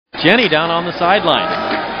Jenny down on the sideline.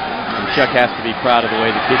 And Chuck has to be proud of the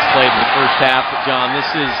way the kids played in the first half. But John, this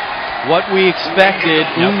is what we expected.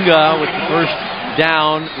 Unga with the first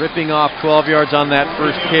down, ripping off 12 yards on that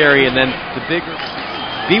first carry, and then the bigger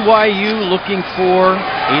BYU looking for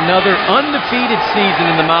another undefeated season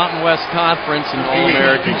in the Mountain West Conference and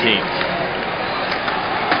All-American teams.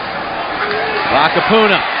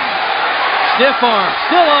 Vakapuna, stiff arm,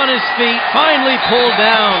 still on his feet, finally pulled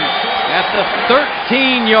down at the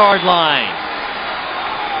 13-yard line.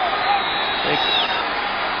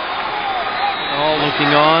 All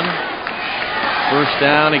looking on. First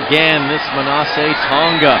down again, this Manasseh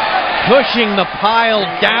Tonga pushing the pile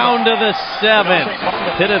down to the 7.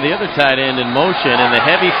 Pitta, the other tight end, in motion, and the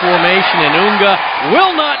heavy formation, and Unga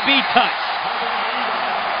will not be touched.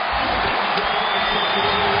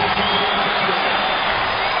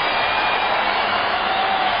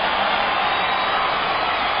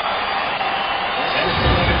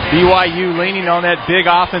 BYU leaning on that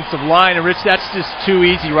big offensive line, and Rich, that's just too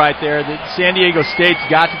easy right there. San Diego State's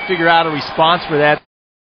got to figure out a response for that.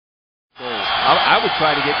 I would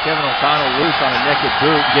try to get Kevin O'Connell loose on a naked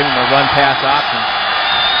boot and give him a run-pass option.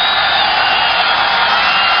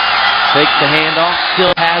 Takes the handoff,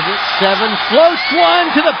 still has it, 7, floats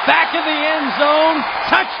one to the back of the end zone.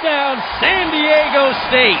 Touchdown, San Diego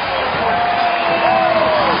State.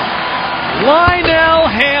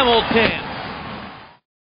 Lionel Hamilton.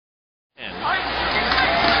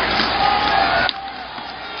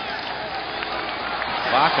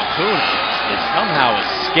 Vakapuna has somehow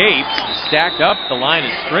escaped, stacked up the line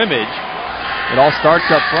of scrimmage. It all starts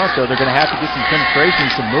up front, though. They're going to have to get some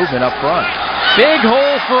penetration, some movement up front. Big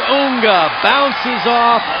hole for Unga, bounces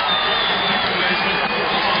off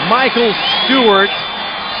Michael Stewart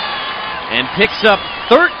and picks up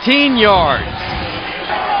 13 yards.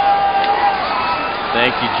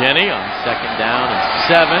 Thank you, Jenny, on second down and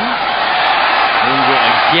 7. Unga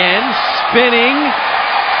again, spinning.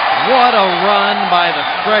 What a run by the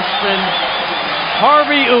freshman,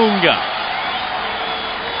 Harvey Unga.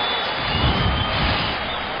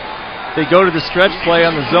 They go to the stretch play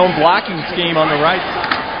on the zone blocking scheme on the right.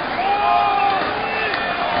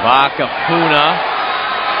 Vakapuna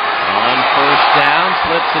on first down,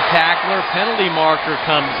 slips the tackler, penalty marker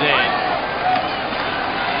comes in.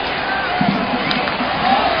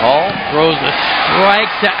 Hall throws a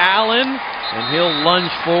strike to Allen, and he'll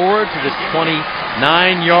lunge forward to the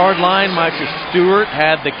 29-yard line. Michael Stewart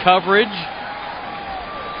had the coverage.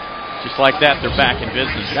 Just like that, they're back in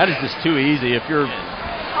business. That is just too easy. If you're,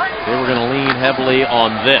 they were going to lean heavily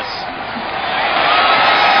on this.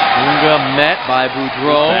 Unga met by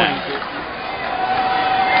Boudreau.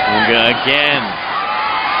 Unga again.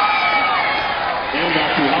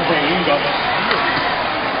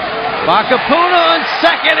 Vakapuna on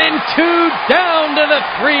second and 2, down to the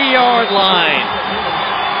 3-yard line.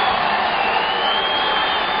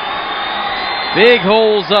 Big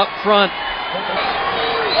holes up front.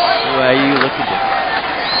 BYU looking to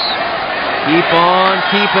keep on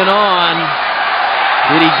keeping on.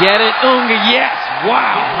 Did he get it? Unga, yes.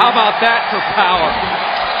 Wow, how about that for power?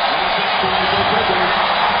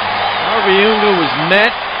 Harvey Unga was met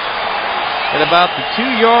at about the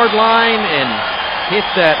 2-yard line and hit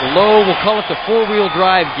that low, we'll call it the 4-wheel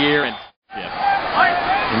drive gear. And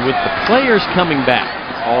with the players coming back,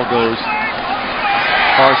 all goes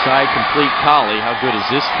far side, complete collie. How good is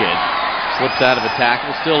this kid? Slips out of a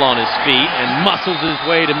tackle, still on his feet, and muscles his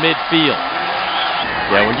way to midfield.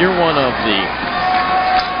 Yeah, when you're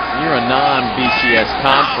you're a non-BCS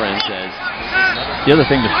conference, as the other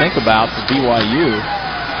thing to think about for BYU.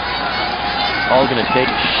 All going to take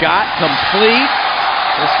a shot, complete.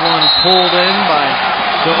 This one pulled in by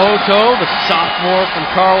So'oto, the sophomore from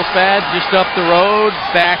Carlsbad, just up the road,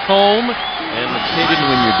 back home. And the kid didn't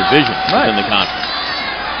win your division in the conference.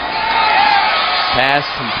 Pass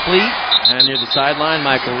complete. And near the sideline,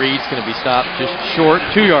 Michael Reed's going to be stopped just short,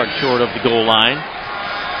 2 yards short of the goal line.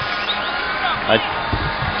 I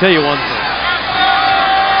tell you one thing.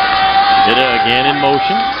 Did it again in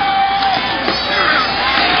motion.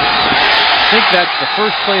 I think that's the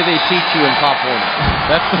first play they teach you in Pop Warner.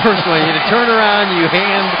 That's the first one. You turn around, you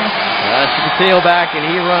hand to the tailback, and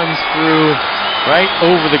he runs through right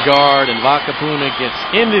over the guard, and Vakapuna gets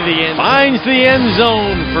into the end, finds the end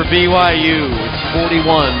zone for BYU. It's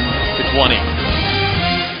 41-20.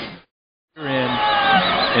 You're in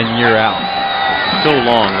and you're out. So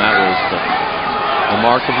long. That was the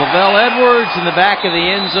mark of Lavelle Edwards in the back of the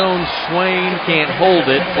end zone. Swain can't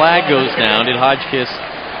hold it. Flag goes down. Did Hodgkiss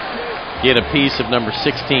get a piece of number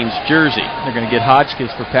 16's jersey? They're going to get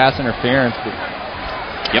Hodgkiss for pass interference. But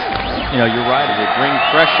yep. You know, you're right. It will bring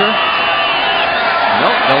pressure.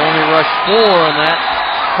 Nope, they'll only rush 4, and that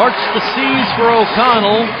parts the seas for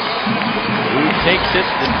O'Connell, who takes it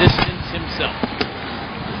the distance himself.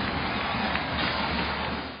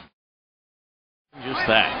 Just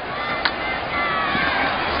that.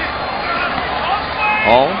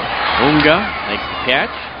 Unga makes the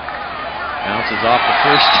catch. Bounces off the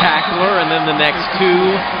first tackler, and then the next two.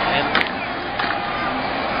 And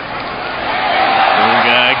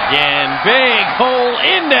Unga again. Big hole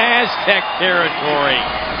into Aztec territory.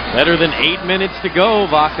 Better than 8 minutes to go.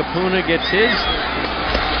 Vakapuna gets his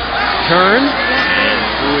turn. And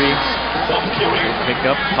Bowie will pick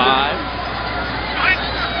up 5.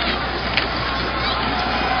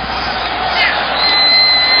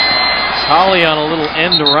 Holly on a little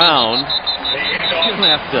end around.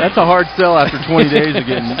 That's a hard sell after 20 days of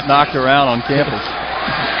getting knocked around on campus.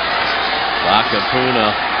 Vakapuna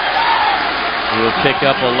will pick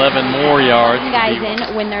up 11 more yards. Guys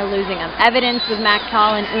in when they're losing them. Evidence with Mac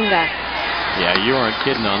Tall and Unga. Yeah, you aren't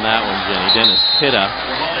kidding on that one, Jenny. Dennis Pitta,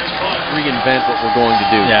 reinvent what we're going to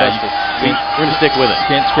do. Yeah, we're going to stick with it.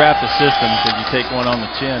 Can't scrap the system because you take one on the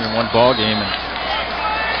chin in one ball game. And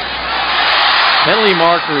penalty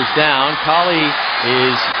marker is down. Colley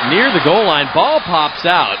is near the goal line. Ball pops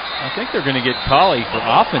out. I think they're going to get Colley for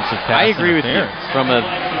offensive pass. I agree with you. From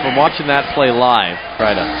watching that play live,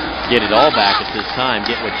 try to get it all back at this time.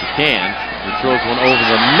 Get what you can. He throws one over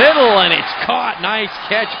the middle, and it's caught. Nice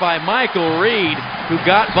catch by Michael Reed, who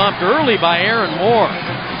got bumped early by Aaron Moore.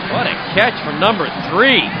 What a catch from number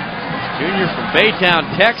 3. Junior from Baytown,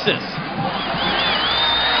 Texas.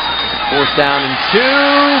 4th down and 2.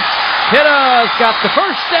 Pitta's got the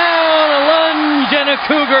first down, a lunge, and a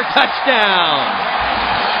Cougar touchdown.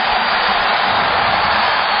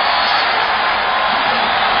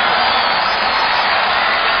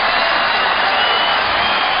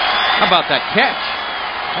 How about that catch?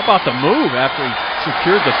 How about the move after he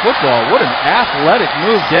secured the football? What an athletic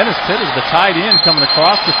move. Dennis Pitta's the tight end coming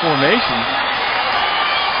across the formation.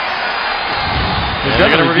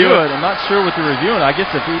 They're going to review it. I'm not sure what they're reviewing. I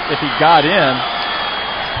guess if he got in,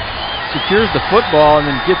 secures the football, and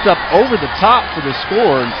then gets up over the top for the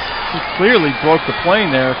score. He clearly broke the plane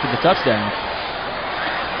there for the touchdown.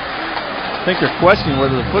 I think they're questioning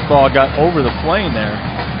whether the football got over the plane there.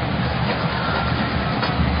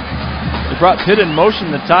 They brought Pitt in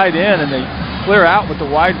motion, the tight end, and they clear out with the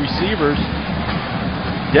wide receivers.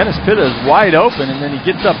 Dennis Pitta is wide open, and then he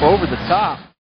gets up over the top.